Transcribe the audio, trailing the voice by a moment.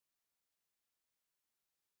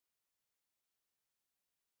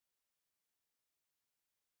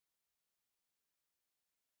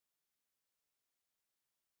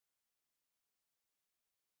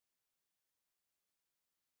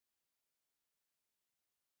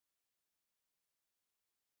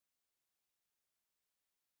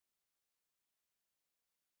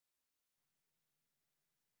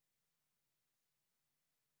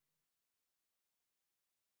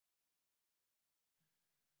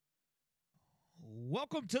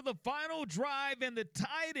Welcome to the final drive in the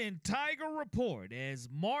Tide and Tiger Report as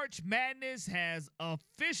March Madness has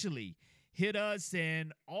officially hit us,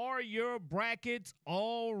 and are your brackets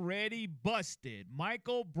already busted?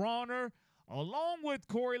 Michael Bronner along with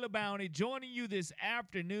Corey LeBounty joining you this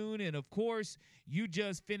afternoon, and of course you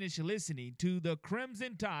just finished listening to the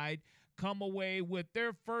Crimson Tide come away with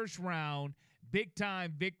their first round big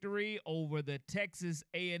time victory over the Texas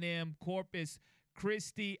A&M Corpus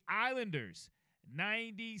Christi Islanders,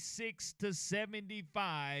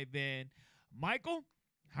 96-75. And Michael,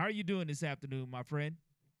 how are you doing this afternoon, my friend?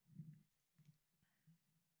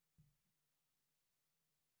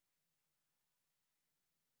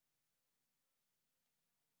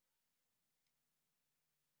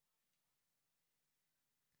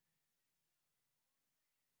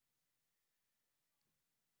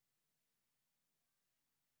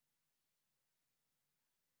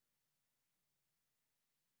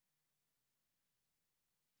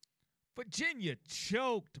 Virginia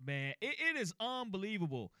choked, man. It is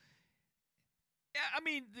unbelievable. I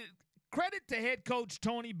mean, credit to head coach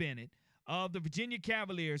Tony Bennett of the Virginia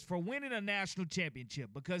Cavaliers for winning a national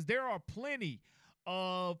championship, because there are plenty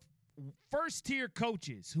of first tier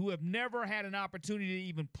coaches who have never had an opportunity to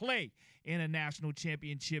even play in a national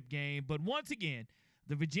championship game. But once again,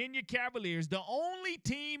 the Virginia Cavaliers, the only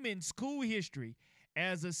team in school history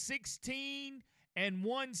as a 16 and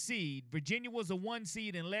 1 seed, Virginia was a 1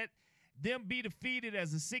 seed and let them be defeated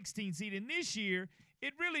as a 16 seed. And this year,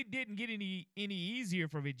 it really didn't get any easier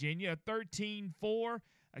for Virginia. A 13-4.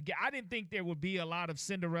 Again, I didn't think there would be a lot of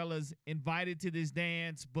Cinderellas invited to this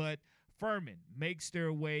dance, but Furman makes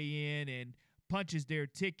their way in and punches their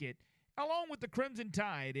ticket along with the Crimson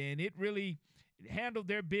Tide, and it really handled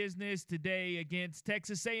their business today against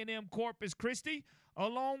Texas A&M Corpus Christi,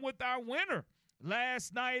 along with our winner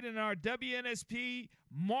last night in our WNSP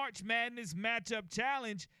March Madness Matchup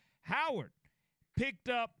Challenge. Howard picked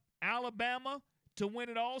up Alabama to win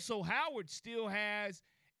it also. Howard still has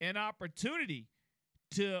an opportunity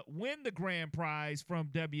to win the grand prize from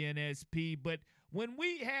WNSP, but when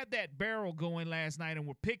we had that barrel going last night and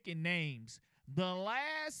we're picking names, the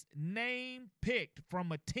last name picked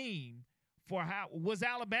from a team for Howard was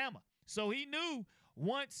Alabama. So he knew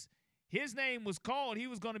once his name was called, he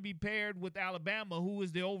was going to be paired with Alabama, who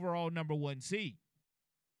was the overall number 1 seed.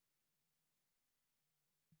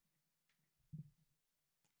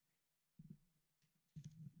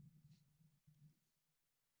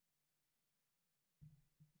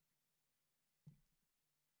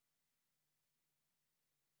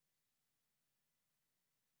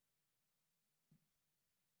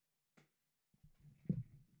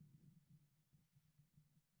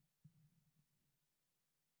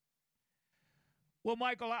 Well,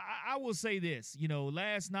 Michael, I will say this. You know,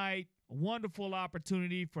 last night, wonderful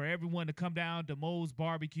opportunity for everyone to come down to Moe's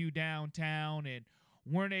Barbecue downtown and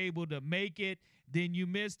weren't able to make it. Then you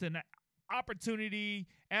missed an opportunity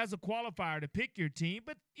as a qualifier to pick your team.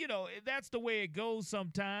 But, you know, that's the way it goes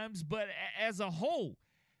sometimes. But as a whole,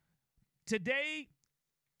 today,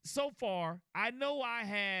 so far, I know I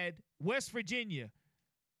had West Virginia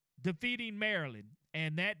defeating Maryland,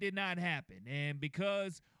 and that did not happen. And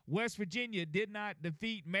because West Virginia did not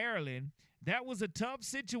defeat Maryland, that was a tough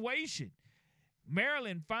situation.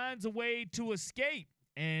 Maryland finds a way to escape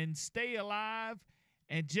and stay alive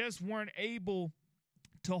and just weren't able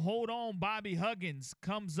to hold on. Bobby Huggins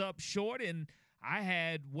comes up short, and I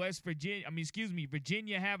had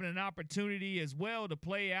Virginia having an opportunity as well to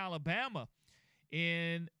play Alabama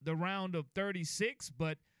in the round of 36,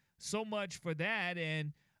 but so much for that.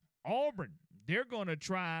 And Auburn, they're going to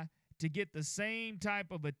try to get the same type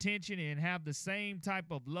of attention and have the same type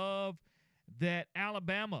of love that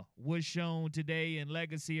Alabama was shown today in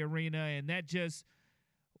Legacy Arena. And that just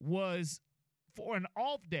was for an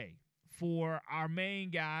off day for our main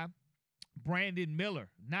guy, Brandon Miller,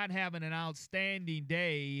 not having an outstanding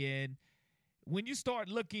day. And when you start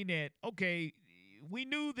looking at, okay, we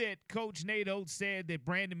knew that Coach Nate Oates said that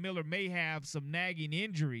Brandon Miller may have some nagging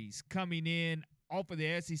injuries coming in off of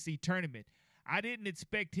the SEC tournament. I didn't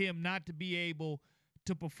expect him not to be able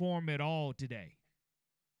to perform at all today.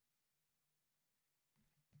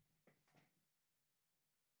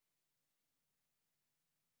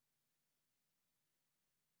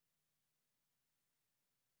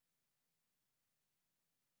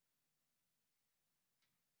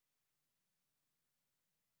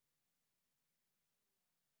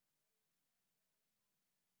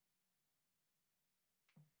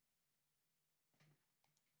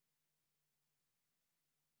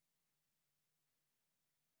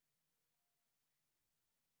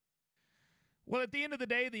 Well, at the end of the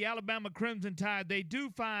day, the Alabama Crimson Tide, they do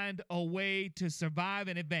find a way to survive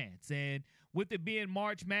and advance. And with it being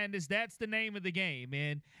March Madness, that's the name of the game.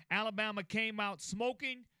 And Alabama came out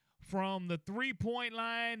smoking from the 3-point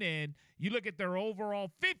line. And you look at their overall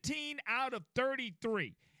 15 out of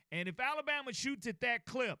 33. And if Alabama shoots at that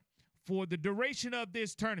clip for the duration of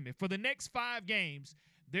this tournament, for the next 5 games,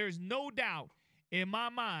 there's no doubt in my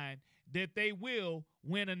mind that they will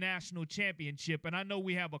win a national championship. And I know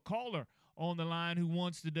we have a caller on the line who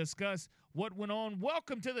wants to discuss what went on.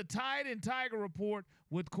 Welcome to the Tide and Tiger Report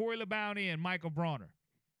with Corey LeBounty and Michael Bronner.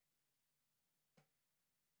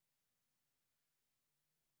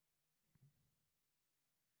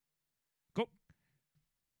 Go.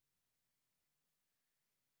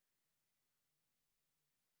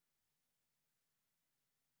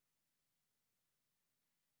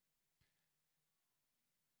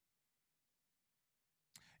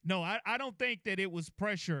 No, I don't think that it was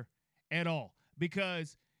pressure at all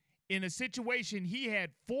because in a situation he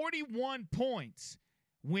had 41 points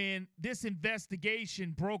when this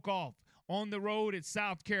investigation broke off on the road at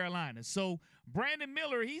South Carolina. So Brandon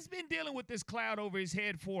Miller, he's been dealing with this cloud over his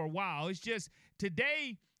head for a while. It's just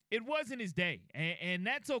today it wasn't his day, and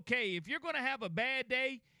that's okay. If you're going to have a bad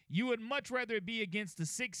day, you would much rather it be against the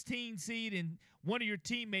 16 seed and one of your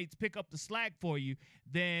teammates pick up the slack for you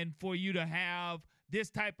than for you to have this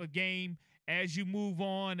type of game as you move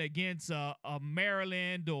on against a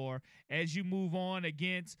Maryland or as you move on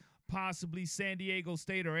against possibly San Diego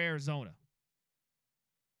State or Arizona.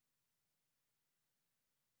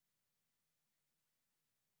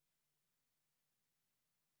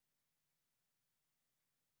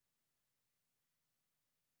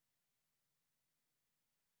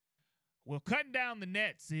 Well, cutting down the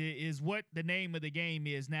nets is what the name of the game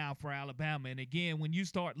is now for Alabama. And again, when you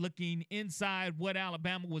start looking inside what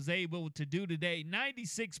Alabama was able to do today,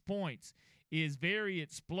 96 points is very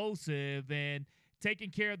explosive. And taking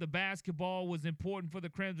care of the basketball was important for the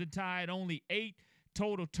Crimson Tide. Only 8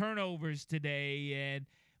 total turnovers today. And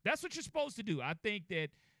that's what you're supposed to do. I think that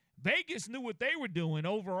Vegas knew what they were doing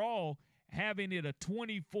overall, having it a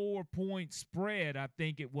 24-point spread, I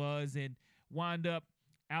think it was, and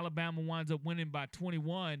Alabama winds up winning by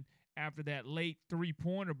 21 after that late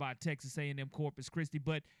three-pointer by Texas A&M Corpus Christi.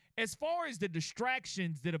 But as far as the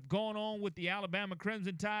distractions that have gone on with the Alabama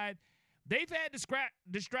Crimson Tide, they've had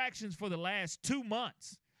distractions for the last 2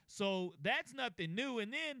 months. So that's nothing new.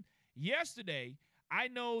 And then yesterday, I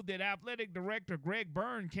know that athletic director Greg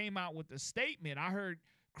Byrne came out with a statement. I heard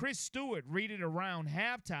Chris Stewart read it around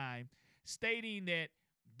halftime, stating that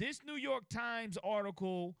this New York Times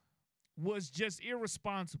article was just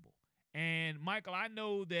irresponsible. And Michael, I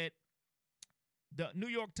know that the New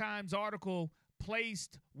York Times article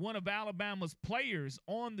placed one of Alabama's players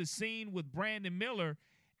on the scene with Brandon Miller,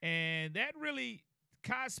 and that really,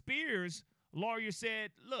 Kai Spears, lawyer,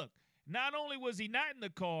 said, look, not only was he not in the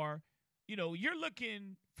car, you're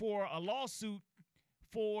looking for a lawsuit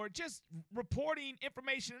for just reporting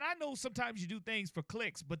information. And I know sometimes you do things for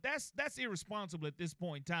clicks, but that's irresponsible at this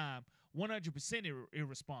point in time, 100%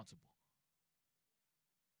 irresponsible.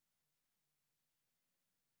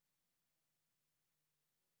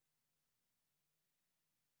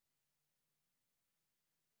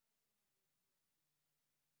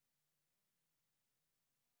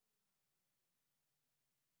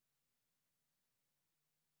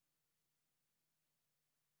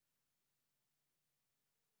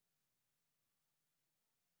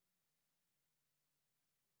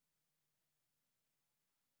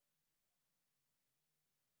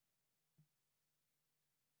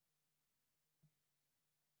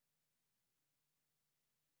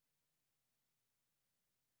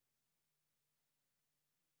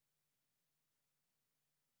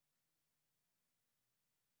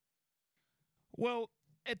 Well,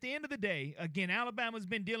 at the end of the day, again, Alabama's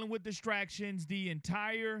been dealing with distractions the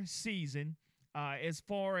entire season as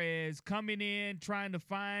far as coming in, trying to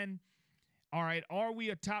find, all right, are we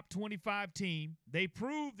a top 25 team? They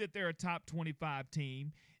proved that they're a top 25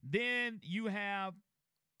 team. Then you have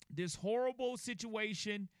this horrible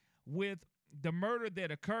situation with the murder that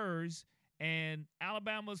occurs, and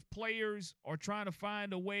Alabama's players are trying to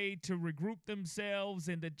find a way to regroup themselves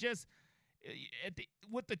and to just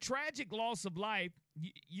with the tragic loss of life,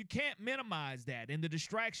 you can't minimize that and the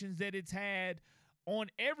distractions that it's had on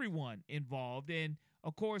everyone involved. And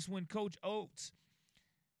of course, when Coach Oates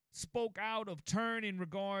spoke out of turn in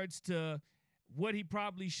regards to what he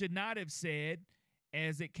probably should not have said,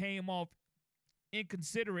 as it came off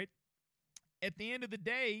inconsiderate, at the end of the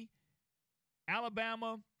day,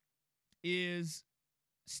 Alabama is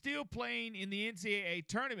still playing in the NCAA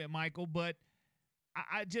tournament, Michael, but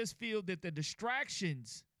I just feel that the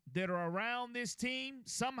distractions that are around this team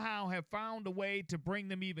somehow have found a way to bring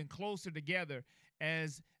them even closer together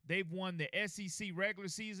as they've won the SEC regular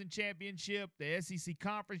season championship, the SEC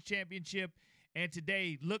conference championship, and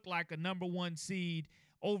today look like a number 1 seed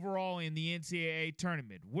overall in the NCAA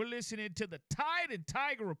tournament. We're listening to the Tide and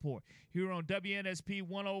Tiger Report here on WNSP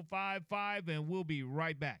 105.5, and we'll be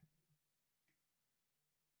right back.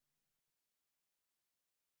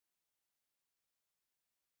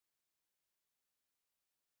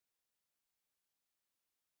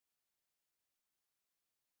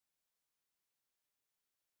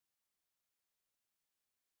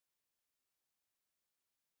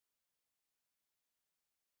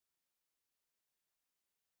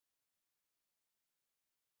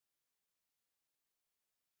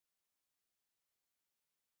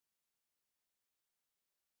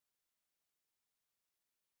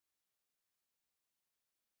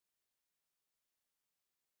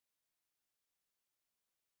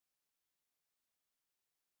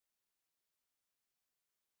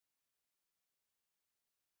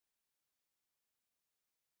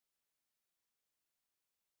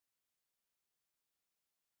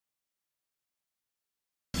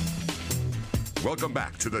 Welcome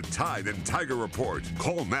back to the Tide and Tiger Report.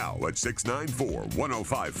 Call now at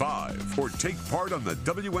 694-1055 or take part on the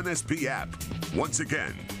WNSP app. Once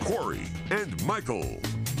again, Corey and Michael.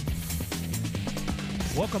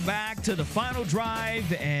 Welcome back to the final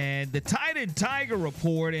drive and the Tide and Tiger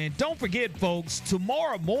Report. And don't forget, folks,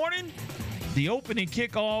 tomorrow morning, the opening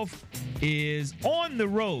kickoff is on the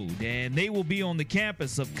road, and they will be on the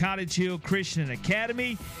campus of Cottage Hill Christian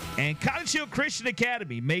Academy. And Cottage Hill Christian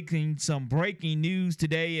Academy making some breaking news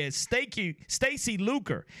today as Stacy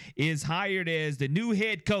Luker is hired as the new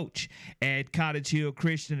head coach at Cottage Hill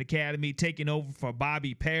Christian Academy, taking over for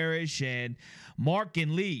Bobby Parrish. And Mark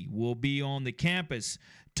and Lee will be on the campus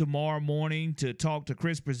tomorrow morning to talk to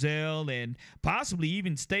Chris Brazell and possibly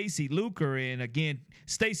even Stacy Luker. And again,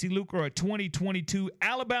 Stacy Luker, a 2022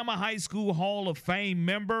 Alabama High School Hall of Fame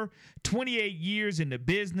member, 28 years in the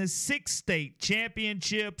business, 6 state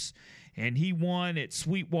championships, and he won at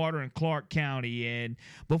Sweetwater and Clark County. And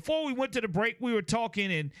before we went to the break, we were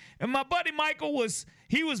talking, and my buddy Michael was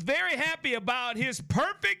very happy about his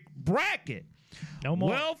perfect bracket. No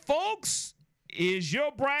more. Well, folks, is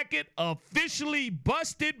your bracket officially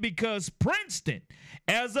busted because Princeton,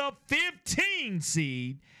 as a 15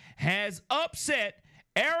 seed, has upset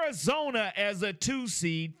Arizona as a 2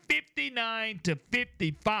 seed,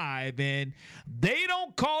 59-55, and they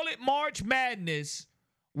don't call it March Madness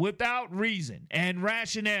without reason and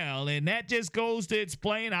rationale, and that just goes to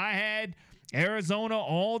explain I had Arizona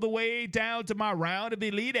all the way down to my round of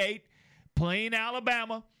Elite Eight playing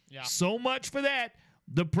Alabama. Yeah. So much for that.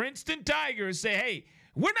 The Princeton Tigers say, hey,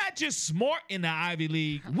 we're not just smart in the Ivy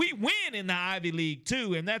League. We win in the Ivy League,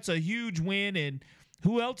 too, and that's a huge win. And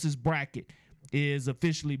who else's bracket is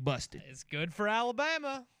officially busted? It's good for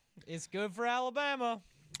Alabama. It's good for Alabama.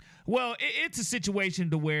 Well, it's a situation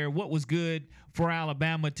to where what was good for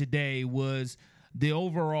Alabama today was the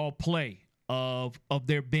overall play of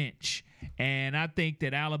their bench. And I think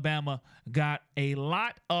that Alabama got a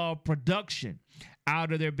lot of production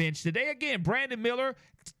out of their bench today. Again, Brandon Miller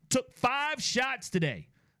took 5 shots today.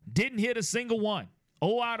 Didn't hit a single one.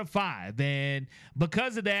 0 out of 5. And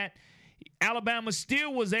because of that, Alabama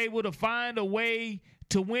still was able to find a way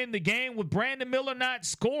to win the game with Brandon Miller not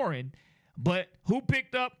scoring. But who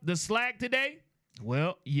picked up the slack today?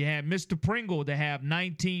 Well, you had Mr. Pringle to have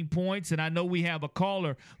 19 points, and I know we have a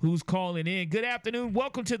caller who's calling in. Good afternoon.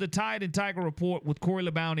 Welcome to the Tide and Tiger Report with Corey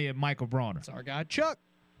LeBounty and Michael Bronner. It's our guy, Chuck.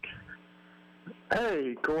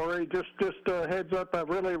 Hey, Corey, just a heads up. I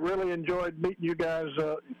really enjoyed meeting you guys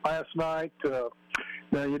last night. Now,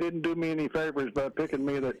 you didn't do me any favors by picking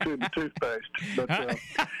me that tube of toothpaste. But,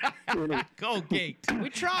 anyway. Colgate. We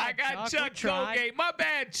tried. I got Chuck Colgate. My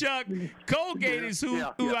bad, Chuck. Colgate is who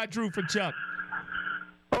I drew for Chuck.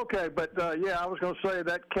 Okay, but, I was going to say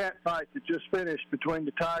that cat fight that just finished between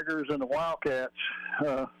the Tigers and the Wildcats,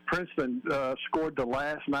 Princeton scored the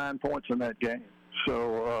last 9 points in that game.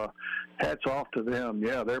 So hats off to them.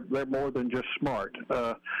 Yeah, they're more than just smart.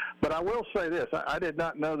 But I will say this. I did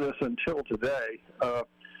not know this until today.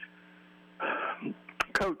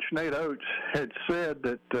 Coach Nate Oates had said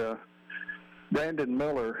that Brandon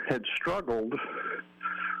Miller had struggled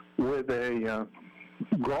with a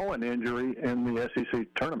groin injury in the SEC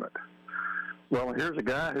tournament. Well, here's a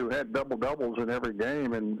guy who had double-doubles in every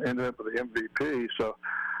game and ended up with the MVP. So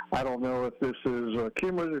I don't know if this is a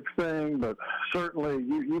cumulative thing, but certainly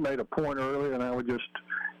you made a point earlier, and I would just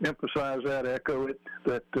emphasize that, echo it,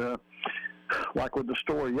 that like with the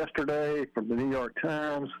story yesterday from the New York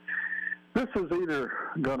Times, this is either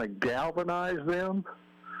going to galvanize them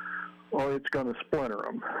or it's going to splinter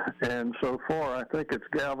them. And so far, I think it's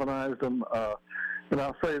galvanized them. And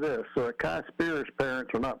I'll say this, Kai Spears'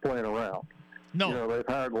 parents are not playing around. No. You know, they've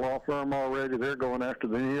hired a law firm already. They're going after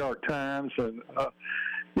the New York Times. And,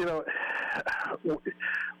 you know,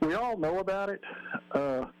 we all know about it.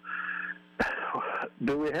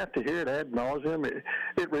 Do we have to hear it ad nauseum?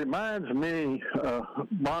 It reminds me,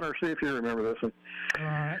 Bonner, see if you remember this one. All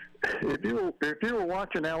right. If you were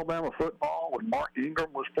watching Alabama football when Mark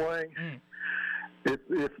Ingram was playing,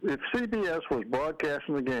 if CBS was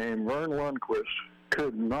broadcasting the game, Vern Lundquist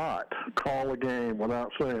could not call a game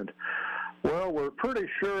without saying, well, we're pretty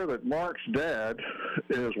sure that Mark's dad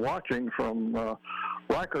is watching from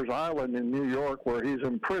Rikers Island in New York, where he's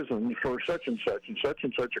imprisoned for such and such and such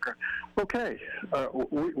and such a crime. Okay,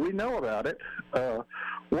 we know about it.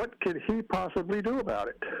 What could he possibly do about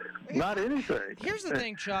it? Not anything. Here's the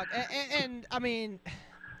thing, Chuck, and I mean,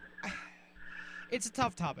 it's a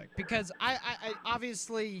tough topic because I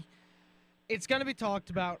obviously it's going to be talked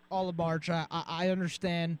about all of March. I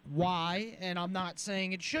understand why, and I'm not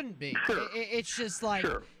saying it shouldn't be. Sure. It's just like.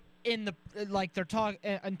 Sure. They're talking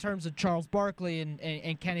in terms of Charles Barkley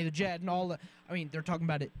and Kenny the Jet and all that. I mean, they're talking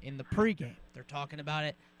about it in the pregame. They're talking about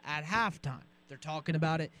it at halftime. They're talking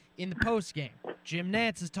about it in the postgame. Jim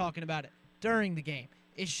Nantz is talking about it during the game.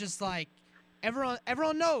 It's just like everyone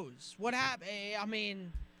knows what happened. I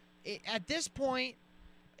mean, at this point,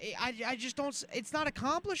 I just don't. It's not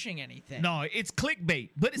accomplishing anything. No, it's clickbait,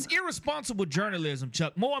 but it's irresponsible journalism,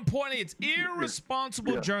 Chuck. More importantly, it's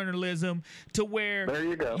irresponsible journalism to where there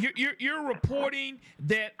you go. You're reporting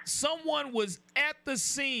that someone was at the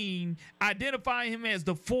scene, identifying him as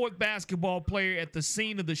the fourth basketball player at the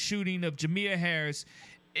scene of the shooting of Jamea Harris.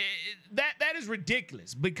 That is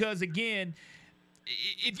ridiculous because, again,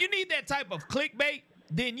 if you need that type of clickbait,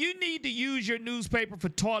 then you need to use your newspaper for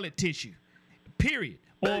toilet tissue, period.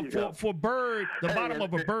 Or for bird, the bottom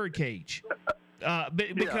of a bird cage.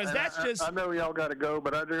 Because that's just... I know y'all got to go,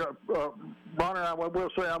 but I do. Bonner, I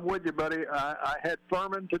will say I'm with you, buddy. I had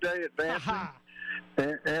Furman today advancing,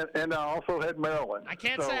 and I also had Maryland. I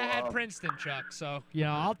can't say I had Princeton, Chuck, so,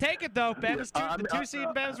 I'll take it, though. The two-seed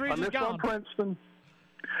in Bama's region is gone. On Princeton.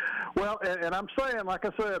 Well, and I'm saying, like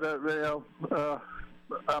I said,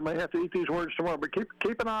 I may have to eat these words tomorrow, but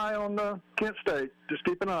keep an eye on Kent State. Just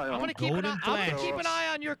keep an eye on. I'm gonna keep an eye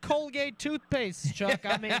on your Colgate toothpaste, Chuck.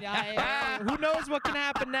 I mean, who knows what can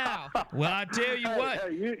happen now? Well, I tell you what.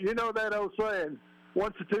 Hey, you know that old saying: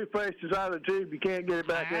 once the toothpaste is out of the tube, you can't get it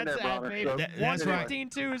back in there, Bonner. So, that's right.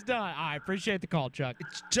 115-2 is done. I appreciate the call, Chuck.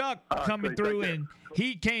 It's Chuck coming through, and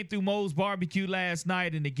he came through Moe's Barbecue last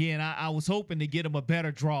night. And again, I was hoping to get him a better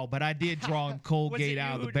draw, but I did draw him Colgate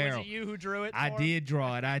out of the barrel. Was it you who drew it? I did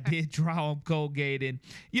draw it. I did draw him Colgate. And,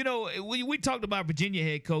 we talked about Virginia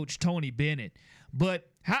head coach Tony Bennett, but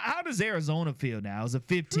how does Arizona feel now? It's a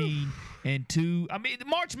 15-2. I mean,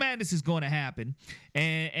 March Madness is going to happen,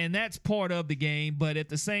 and that's part of the game. But at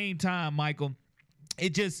the same time, Michael,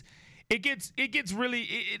 it gets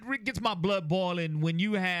my blood boiling when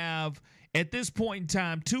you have, at this point in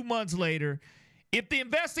time, 2 months later, if the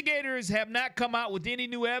investigators have not come out with any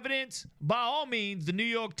new evidence, by all means, the New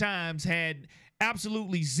York Times had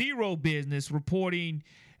absolutely zero business reporting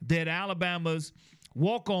that Alabama's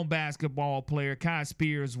walk-on basketball player Kai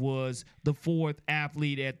Spears was the fourth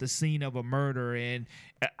athlete at the scene of a murder. And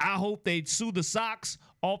I hope they sue the socks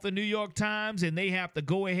off the New York Times and they have to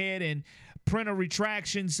go ahead and print a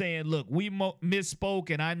retraction saying, look, we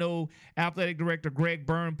misspoke. And I know athletic director Greg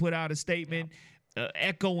Byrne put out a statement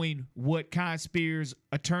echoing what Kai Spears'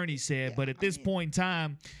 attorney said. But at this point in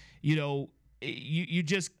time, you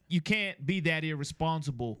can't be that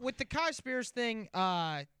irresponsible. With the Kai Spears thing,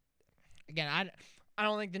 again, I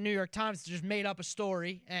don't think the New York Times just made up a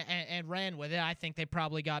story and ran with it. I think they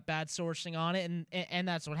probably got bad sourcing on it, and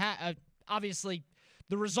that's what happened. Obviously,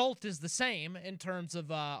 the result is the same in terms of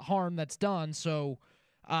harm that's done. So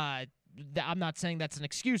I'm not saying that's an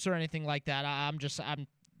excuse or anything like that. I'm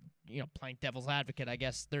playing devil's advocate, I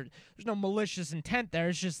guess. There's no malicious intent there.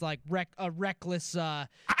 It's just like a reckless I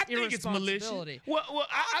think it's malicious. Well,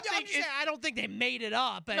 I don't think they made it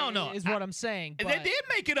up. No, is what I'm saying. But they did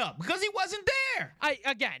make it up because he wasn't there.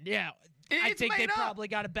 I think they probably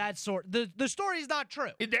got a bad source. The story is not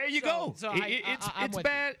true. There you go. So it's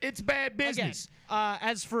bad. It's bad business. Again,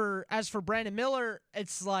 as for Brandon Miller,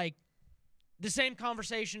 it's like the same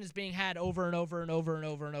conversation is being had over and over and over and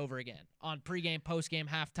over and over again on pregame, postgame,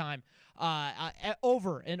 halftime,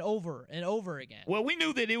 over and over and over again. Well, we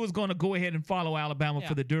knew that it was going to go ahead and follow Alabama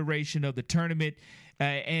for the duration of the tournament,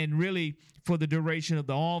 and really for the duration of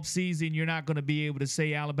the off season. You're not going to be able to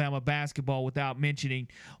say Alabama basketball without mentioning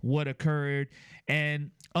what occurred.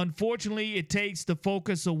 And unfortunately, it takes the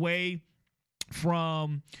focus away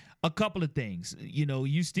from a couple of things. You know,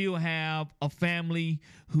 you still have a family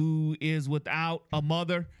who is without a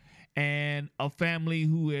mother, and a family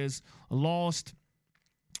who has lost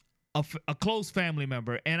a close family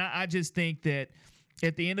member. And I just think that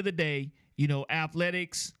at the end of the day, you know,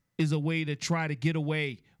 athletics is a way to try to get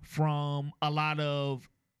away from a lot of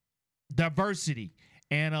diversity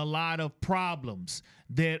and a lot of problems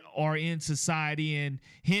that are in society, and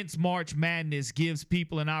hence March Madness gives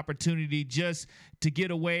people an opportunity just to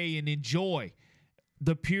get away and enjoy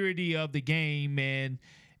the purity of the game. And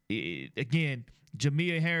again,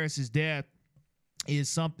 Jamea Harris's death is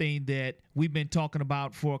something that we've been talking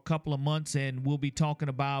about for a couple of months, and we'll be talking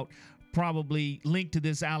about probably linked to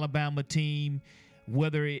this Alabama team,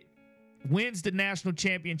 whether it wins the national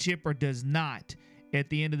championship or does not. At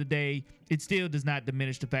the end of the day, it still does not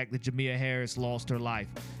diminish the fact that Jamea Harris lost her life.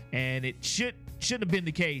 And it shouldn't have been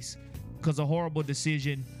the case, because a horrible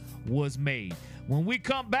decision was made. When we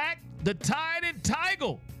come back, the Tide and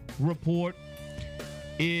Tiger report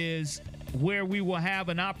is where we will have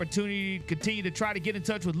an opportunity to continue to try to get in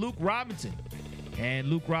touch with Luke Robinson. And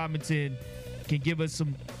Luke Robinson can give us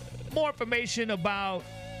some more information about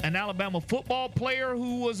an Alabama football player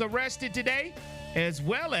who was arrested today, as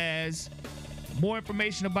well as more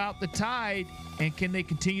information about the Tide and can they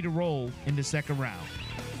continue to roll in the second round.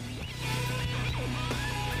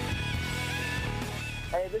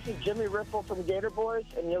 Hey, this is Jimmy Ripple from the Gator Boys,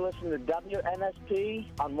 and you're listening to WNSP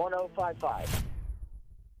on 105.5.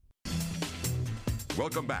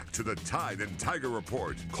 Welcome back to the Tide and Tiger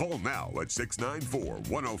Report. Call now at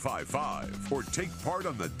 694-1055 or take part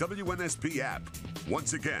on the WNSP app.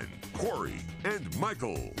 Once again, Corey and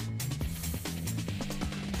Michael.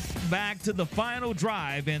 Back to the final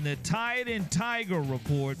drive and the Tide and Tiger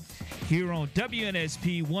Report here on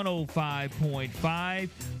WNSP 105.5.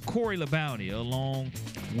 Corey LeBounty along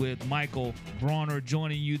with Michael Bronner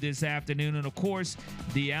joining you this afternoon. And of course,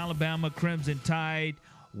 the Alabama Crimson Tide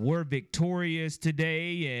were victorious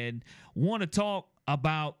today, and want to talk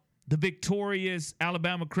about the victorious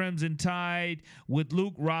Alabama Crimson Tide with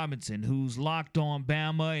Luke Robinson, who's locked on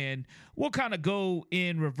Bama, and we'll kind of go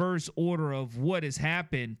in reverse order of what has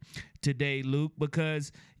happened today, Luke,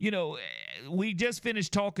 because, you know, we just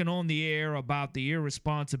finished talking on the air about the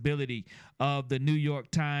irresponsibility of the New York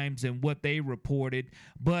Times and what they reported,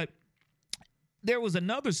 but there was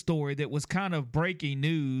another story that was kind of breaking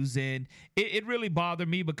news, and it really bothered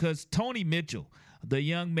me because Tony Mitchell, the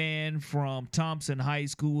young man from Thompson High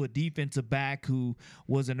School, a defensive back who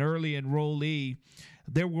was an early enrollee,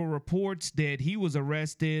 there were reports that he was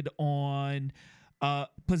arrested on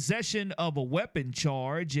possession of a weapon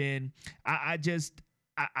charge. And I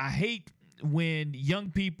hate when young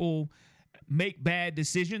people make bad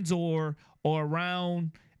decisions or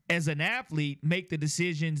around as an athlete make the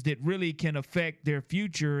decisions that really can affect their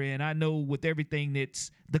future. And I know with everything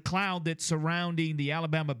that's the cloud that's surrounding the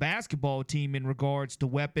Alabama basketball team in regards to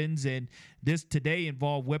weapons, and this today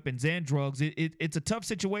involved weapons and drugs, it's a tough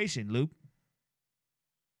situation, Luke.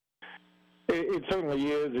 It certainly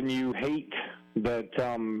is, and you hate that,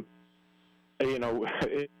 you know,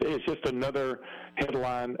 it's just another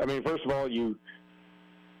headline. I mean, first of all,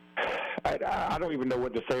 I don't even know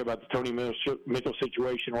what to say about the Tony Mitchell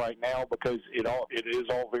situation right now, because it is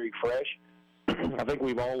all very fresh. I think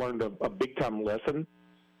we've all learned a big-time lesson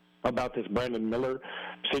about this Brandon Miller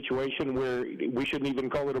situation, where we shouldn't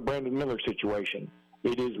even call it a Brandon Miller situation.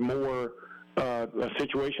 It is more a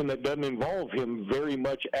situation that doesn't involve him very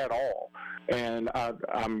much at all. And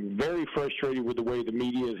I'm very frustrated with the way the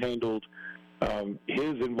media has handled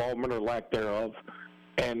his involvement or lack thereof.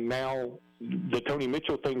 And now the Tony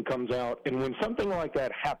Mitchell thing comes out, and when something like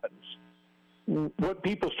that happens, what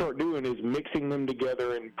people start doing is mixing them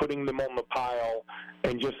together and putting them on the pile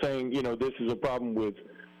and just saying, you know, this is a problem with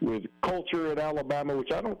culture at Alabama,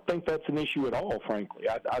 which I don't think that's an issue at all, frankly.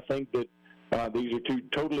 I think that these are two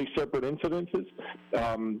totally separate incidences,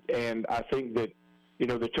 and I think that, you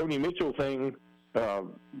know, the Tony Mitchell thing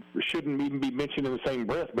shouldn't even be mentioned in the same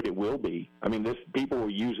breath, but it will be. I mean, people will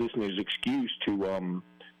use this as an excuse to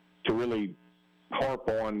really harp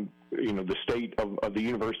on, you know, the state of the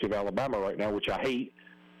University of Alabama right now, which I hate.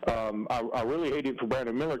 I really hate it for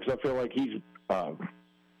Brandon Miller, because I feel like he's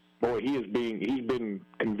been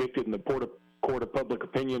convicted in the court of public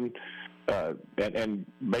opinion and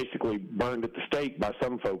basically burned at the stake by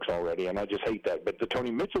some folks already, and I just hate that. But the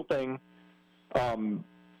Tony Mitchell thing,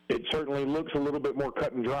 it certainly looks a little bit more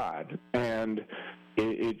cut and dried, and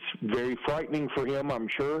it's very frightening for him, I'm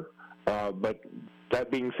sure. But that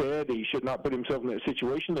being said, he should not put himself in that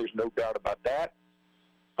situation. There's no doubt about that.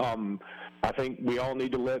 I think we all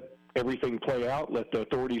need to let everything play out, let the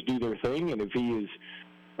authorities do their thing, and if he is,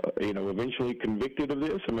 eventually convicted of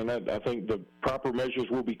this, I mean, I think the proper measures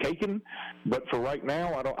will be taken. But for right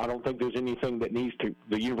now, I don't think there's anything that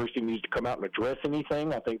the university needs to come out and address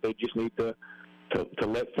anything. I think they just need to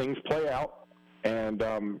let things play out and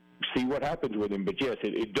see what happens with him. But yes,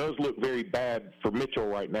 it does look very bad for Mitchell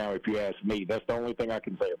right now, if you ask me. That's the only thing I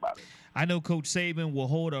can say about it. I know Coach Saban will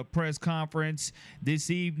hold a press conference this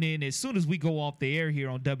evening as soon as we go off the air here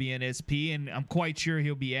on WNSP, and I'm quite sure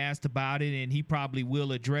he'll be asked about it, and he probably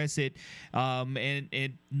will address it.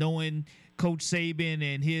 And knowing Coach Saban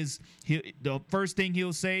and the first thing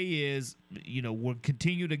he'll say is, we'll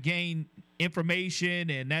continue to gain information,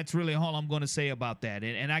 and that's really all I'm going to say about that.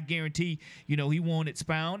 And I guarantee, he won't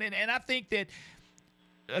expound. And I think that,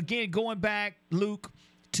 again, going back, Luke,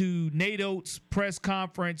 to Nate Oates' press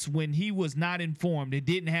conference when he was not informed and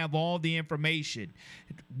didn't have all the information,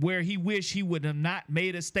 where he wished he would have not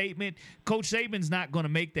made a statement, Coach Saban's not going to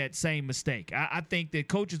make that same mistake. I think that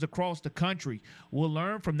coaches across the country will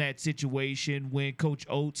learn from that situation when Coach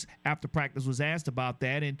Oates, after practice, was asked about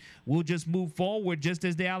that, and we'll just move forward just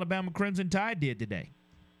as the Alabama Crimson Tide did today.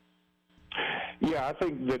 Yeah, I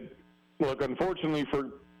think that, look, unfortunately for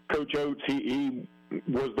Coach Oates, he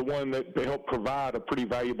was the one that helped provide a pretty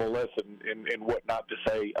valuable lesson in what not to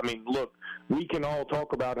say. I mean, look, we can all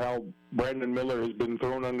talk about how Brandon Miller has been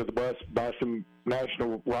thrown under the bus by some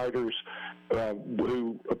national writers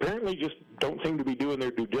who apparently just don't seem to be doing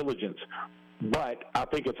their due diligence. But I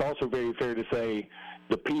think it's also very fair to say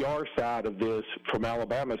the PR side of this, from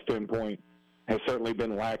Alabama's standpoint, has certainly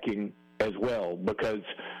been lacking as well, because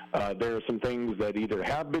there are some things that either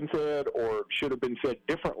have been said or should have been said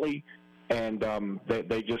differently, and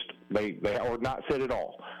they or not said at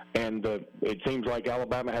all. And it seems like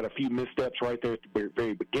Alabama had a few missteps right there at the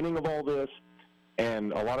very beginning of all this,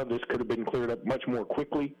 and a lot of this could have been cleared up much more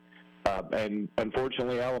quickly. And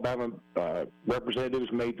unfortunately, Alabama representatives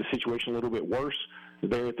made the situation a little bit worse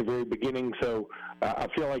there at the very beginning. So I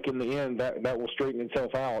feel like in the end that will straighten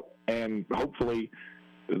itself out, and hopefully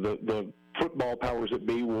the football powers that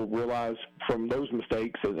be will realize from those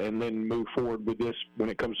mistakes and then move forward with this when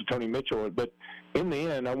it comes to Tony Mitchell. But in the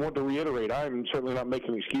end, I want to reiterate, I'm certainly not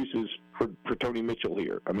making excuses for Tony Mitchell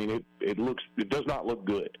here. I mean, it does not look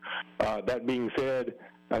good. That being said,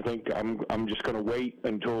 I think I'm just going to wait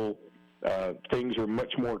until things are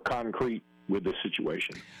much more concrete with this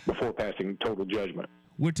situation before passing total judgment.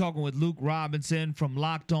 We're talking with Luke Robinson from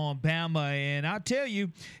Locked On Bama, and I'll tell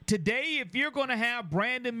you, today, if you're going to have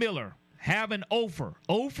Brandon Miller have an 0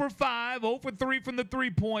 for 5, 0 for 3 from the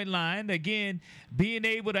three-point line, again, being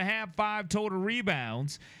able to have 5 total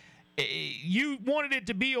rebounds, you wanted it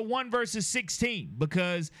to be a 1 versus 16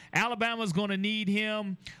 because Alabama's going to need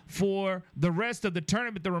him for the rest of the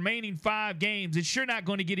tournament, the remaining 5 games. It's sure not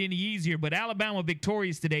going to get any easier, but Alabama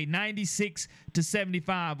victorious today,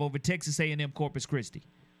 96-75 over Texas A&M Corpus Christi.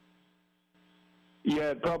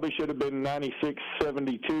 Yeah, it probably should have been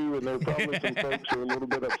 96-72, and there are probably some folks who are a little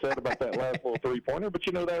bit upset about that last little three-pointer, but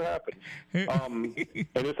that happens.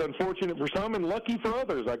 And it's unfortunate for some and lucky for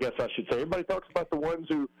others, I guess I should say. Everybody talks about the ones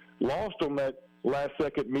who lost on that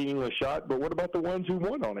last-second meaningless shot, but what about the ones who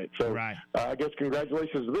won on it? So right. I guess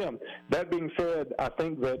congratulations to them. That being said, I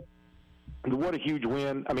think that what a huge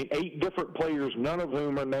win. I mean, 8 different players, none of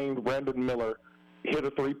whom are named Brandon Miller, hit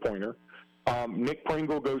a three-pointer. Nick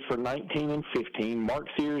Pringle goes for 19 and 15. Mark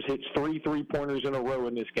Sears hits 3 three-pointers in a row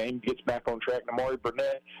in this game, gets back on track. Amari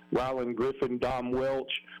Burnett, Rylan Griffin, Dom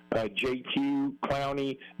Welch, JQ,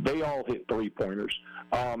 Clowney, they all hit three-pointers.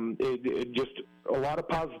 It just a lot of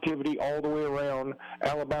positivity all the way around.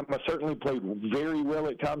 Alabama certainly played very well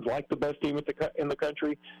at times, like the best team in the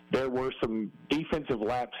country. There were some defensive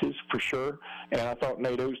lapses for sure, and I thought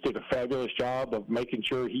Nate Oates did a fabulous job of making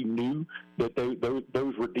sure he knew that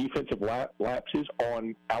those were defensive lapses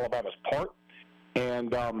on Alabama's part.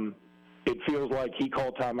 And it feels like he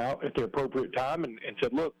called timeout at the appropriate time and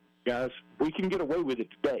said, look, guys, we can get away with it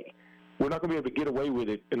today. We're not going to be able to get away with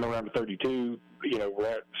it in the round of 32,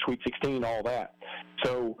 Sweet 16, all that.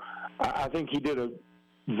 So I think he did a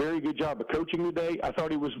very good job of coaching today. I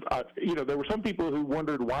thought he was, there were some people who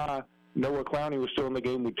wondered why Noah Clowney was still in the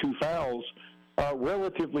game with 2 fouls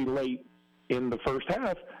relatively late in the first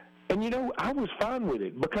half. And, I was fine with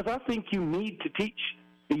it because I think you need to teach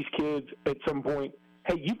these kids at some point,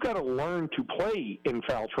 hey, you've got to learn to play in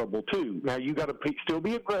foul trouble too. Now, you got to still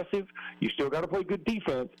be aggressive. You still got to play good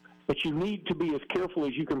defense, but you need to be as careful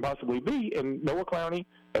as you can possibly be. And Noah Clowney,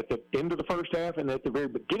 at the end of the first half and at the very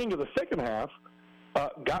beginning of the second half,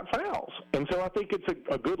 got fouls. And so I think it's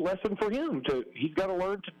a good lesson for him. He's got to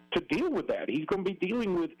learn to deal with that. He's going to be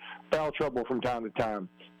dealing with foul trouble from time to time.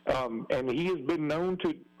 And he has been known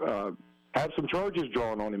to have some charges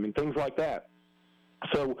drawn on him and things like that.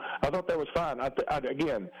 So I thought that was fine.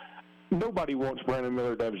 Again, nobody wants Brandon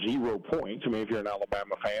Miller to have 0 points. I mean, if you're an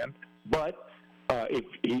Alabama fan. But if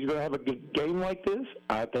he's going to have a good game like this,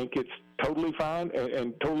 I think it's totally fine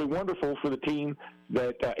and totally wonderful for the team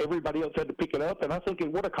that everybody else had to pick it up. And I think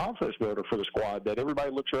what a confidence builder for the squad that everybody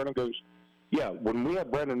looks around and goes, yeah, when we have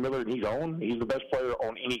Brandon Miller and he's on, he's the best player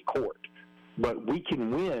on any court. But we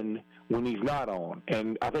can win when he's not on.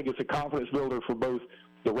 And I think it's a confidence builder for both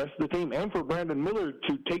the rest of the team and for Brandon Miller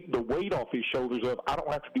to take the weight off his shoulders of, I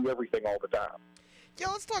don't have to do everything all the time. Yeah,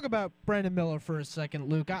 let's talk about Brandon Miller for a second,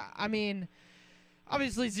 Luke. I mean,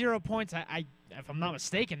 obviously 0 points. If I'm not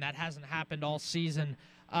mistaken, that hasn't happened all season.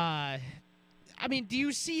 I mean, do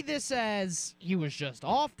you see this as he was just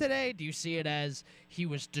off today? Do you see it as he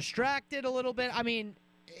was distracted a little bit? I mean,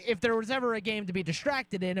 if there was ever a game to be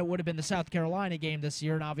distracted in, it would have been the South Carolina game this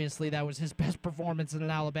year, and obviously that was his best performance in an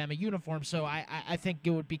Alabama uniform. So I think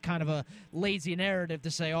it would be kind of a lazy narrative to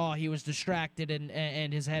say, oh, he was distracted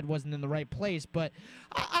and his head wasn't in the right place. But,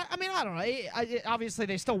 I mean, I don't know. Obviously,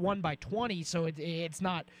 they still won by 20, so it's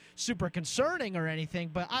not super concerning or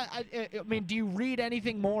anything. But, I mean, do you read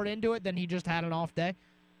anything more into it than he just had an off day?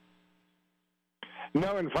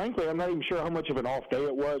 No, and frankly, I'm not even sure how much of an off day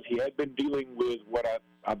it was. He had been dealing with what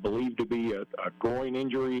I believe to be a groin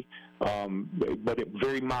injury, but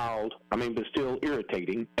very mild. I mean, but still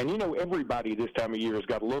irritating. And, you know, everybody this time of year has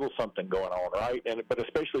got a little something going on, right? But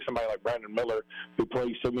especially somebody like Brandon Miller who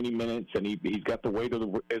plays so many minutes and he's got the weight of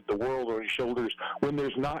the world on his shoulders when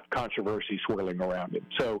there's not controversy swirling around him.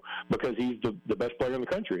 So because he's the best player in the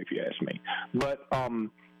country, if you ask me. But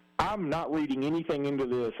I'm not reading anything into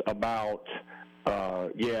this about –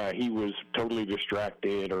 he was totally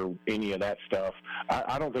distracted or any of that stuff.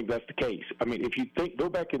 I don't think that's the case. I mean, if you go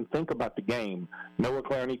back and think about the game, Noah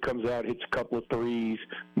Clowney comes out, hits a couple of threes.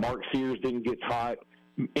 Mark Sears didn't get hot.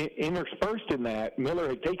 Interspersed in that, Miller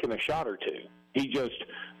had taken a shot or two. He just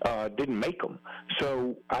didn't make them.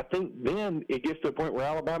 So I think then it gets to the point where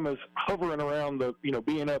Alabama's hovering around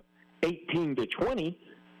being up 18-20,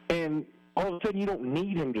 and all of a sudden you don't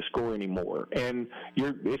need him to score anymore. And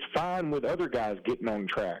it's fine with other guys getting on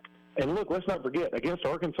track. And look, let's not forget, against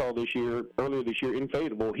Arkansas earlier this year in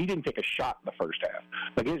Fayetteville, he didn't take a shot in the first half.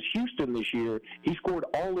 Against Houston this year, he scored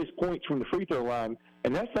all his points from the free throw line,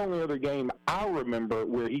 and that's the only other game I remember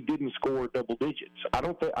where he didn't score double digits.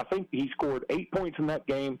 I think he scored 8 points in that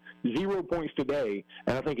game, 0 points today,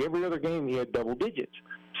 and I think every other game he had double digits.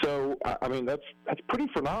 So, I mean, that's pretty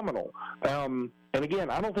phenomenal. And again,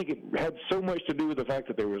 I don't think it had so much to do with the fact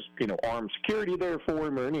that there was, armed security there for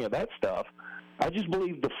him or any of that stuff. I just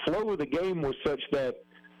believe the flow of the game was such that,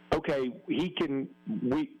 okay,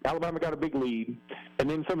 Alabama got a big lead, and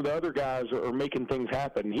then some of the other guys are making things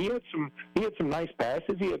happen. He had some nice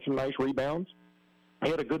passes. He had some nice rebounds. He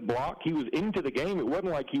had a good block. He was into the game. It wasn't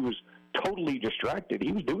like he was totally distracted.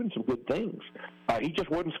 He was doing some good things. He just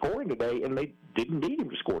wasn't scoring today, and they didn't need him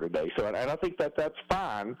to score today. So, and I think that's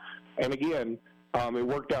fine. And again, it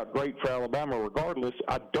worked out great for Alabama regardless.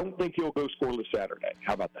 I don't think he'll go scoreless Saturday.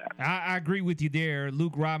 How about that? I agree with you there.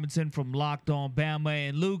 Luke Robinson from Locked On Bama.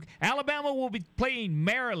 And Luke, Alabama will be playing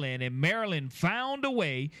Maryland, and Maryland found a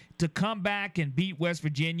way to come back and beat West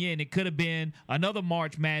Virginia, and it could have been another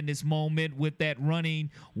March Madness moment with that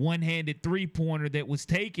running one-handed three-pointer that was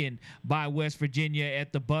taken by West Virginia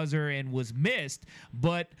at the buzzer and was missed.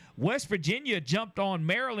 But West Virginia jumped on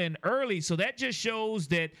Maryland early, so that just shows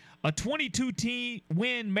that a 22-team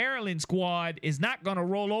win Maryland squad is not going to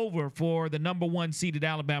roll over for the number one seeded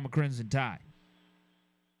Alabama Crimson Tide.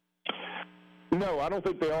 No, I don't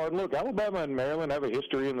think they are. And look, Alabama and Maryland have a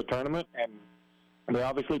history in the tournament, and they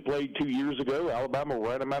obviously played 2 years ago. Alabama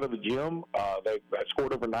ran them out of the gym. They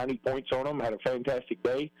scored over 90 points on them, had a fantastic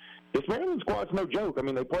day. This Maryland squad's no joke. I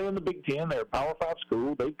mean, they play in the Big Ten. They're a Power 5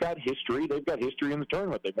 school. They've got history. They've got history in the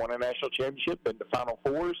tournament. They've won a national championship, been to Final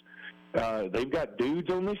Fours. They've got dudes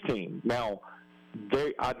on this team. Now,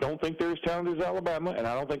 I don't think they're as talented as Alabama, and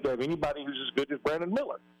I don't think they have anybody who's as good as Brandon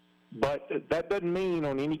Miller. But that doesn't mean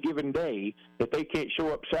on any given day that they can't show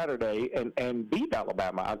up Saturday and beat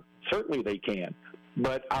Alabama. Certainly they can.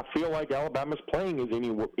 But I feel like Alabama's playing as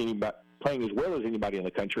well as anybody in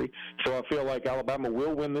the country. So I feel like Alabama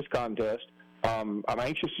will win this contest. I'm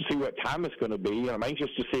anxious to see what time it's going to be. I'm anxious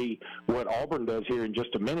to see what Auburn does here in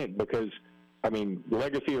just a minute because, I mean,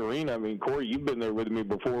 Legacy Arena, I mean, Corey, you've been there with me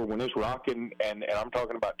before when it's rocking, and I'm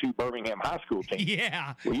talking about two Birmingham high school teams.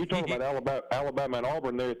 Yeah. Well, you're talking about Alabama and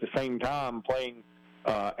Auburn there at the same time playing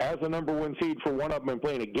as a number one seed for one of them and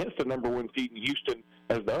playing against the number one seed in Houston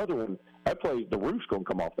as the other one. That place, the roof's going to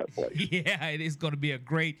come off that place. Yeah, it is going to be a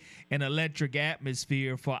great and electric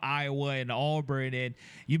atmosphere for Iowa and Auburn. And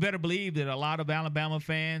you better believe that a lot of Alabama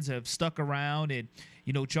fans have stuck around. And,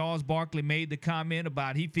 you know, Charles Barkley made the comment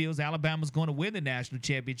about he feels Alabama's going to win the national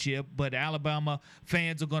championship, but Alabama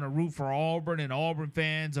fans are going to root for Auburn and Auburn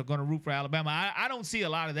fans are going to root for Alabama. I don't see a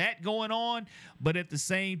lot of that going on, but at the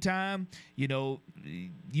same time, you know,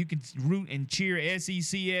 you can root and cheer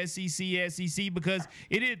SEC because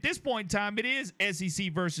it is, at this point in time, it is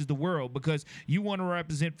SEC versus the world because you want to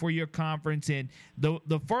represent for your conference. And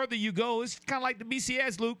the further you go, it's kind of like the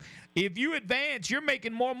BCS, Luke. If you advance, you're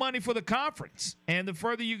making more money for the conference. And the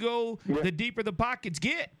further you go, the deeper the pockets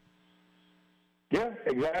get. Yeah,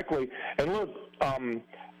 exactly. And look, I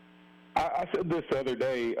said this the other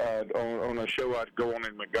day on a show I'd go on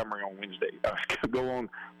in Montgomery on Wednesday. On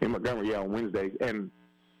Wednesdays. And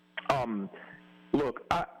look,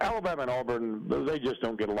 Alabama and Auburn, they just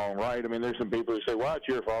don't get along, right? I mean, there's some people who say, well, I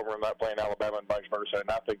cheer for Auburn, I'm not playing Alabama and vice versa, and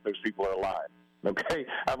I think those people are lying. Okay?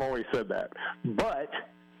 I've always said that. But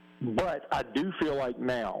I do feel like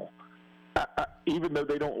now, even though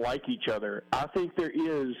they don't like each other, I think there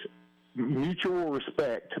is mutual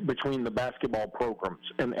respect between the basketball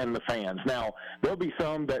programs and the fans. Now, there'll be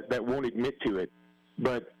some that won't admit to it,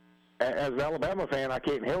 but as an Alabama fan, I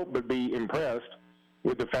can't help but be impressed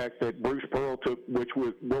with the fact that Bruce Pearl took what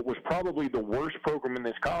was probably the worst program in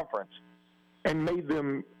this conference and made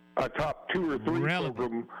them a top 2 or 3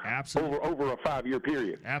 program over a 5-year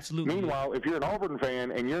period. Absolutely. Meanwhile, if you're an Auburn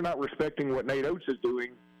fan and you're not respecting what Nate Oates is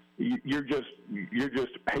doing, you're just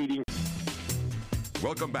hating.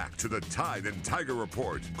 Welcome back to the Tide and Tiger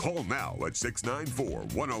Report. Call now at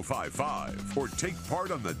 694-1055 or take part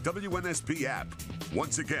on the WNSP app.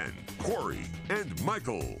 Once again, Corey and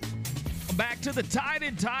Michael. Back to the Tide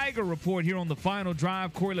and Tiger Report here on the Final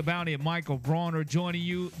Drive. Corey LeBounty and Michael Bronner joining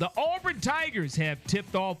you. The Auburn Tigers have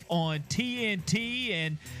tipped off on TNT,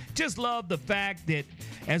 and just love the fact that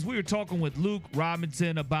as we were talking with Luke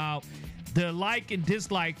Robinson about the like and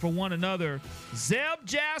dislike for one another, Zeb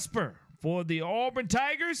Jasper for the Auburn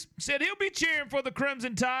Tigers said he'll be cheering for the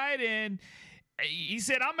Crimson Tide, and he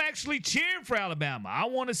said, I'm actually cheering for Alabama. I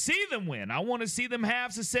want to see them win. I want to see them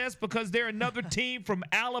have success because they're another team from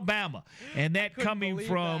Alabama. And that coming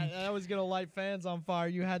from... That was going to light fans on fire.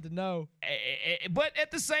 You had to know. But at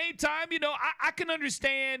the same time, you know, I can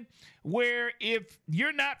understand where if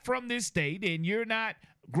you're not from this state and you're not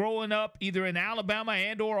growing up either an Alabama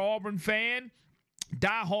and or Auburn fan,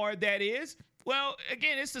 diehard that is, well,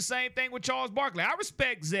 again, it's the same thing with Charles Barkley. I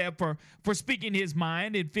respect Zeb for speaking his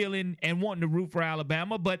mind and feeling and wanting to root for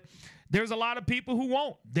Alabama, but there's a lot of people who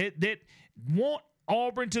won't that want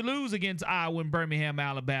Auburn to lose against Iowa and Birmingham,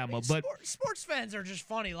 Alabama. I mean, sports fans are just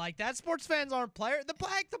funny like that. Sports fans aren't players. The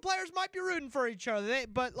players might be rooting for each other,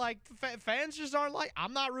 but like fans just aren't like.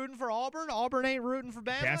 I'm not rooting for Auburn. Auburn ain't rooting for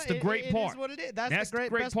Bama. That's the great part. It is what it is. That's the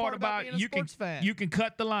great part about being a sports fan. You can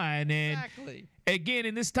cut the line. And exactly. Again,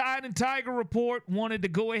 in this Tide and Tiger Report, wanted to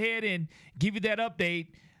go ahead and give you that update.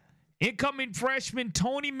 Incoming freshman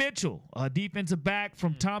Tony Mitchell, a defensive back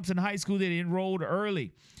from Thompson High School that enrolled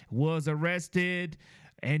early, was arrested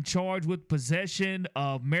and charged with possession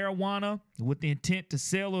of marijuana with the intent to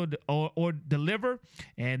sell or deliver.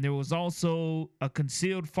 And there was also a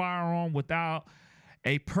concealed firearm without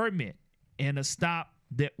a permit in a stop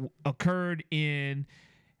that occurred in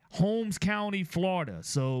Holmes County, Florida.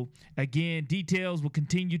 So, again, details will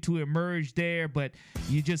continue to emerge there, but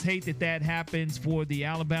you just hate that happens for the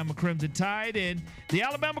Alabama Crimson Tide. And the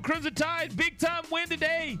Alabama Crimson Tide, big-time win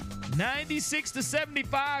today,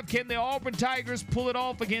 96-75. Can the Auburn Tigers pull it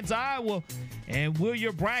off against Iowa? And will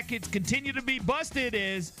your brackets continue to be busted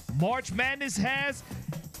as March Madness has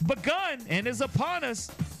begun and is upon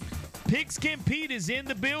us? Pigskin Pete is in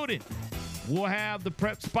the building. We'll have the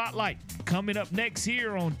Prep Spotlight coming up next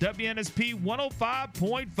here on WNSP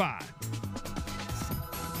 105.5.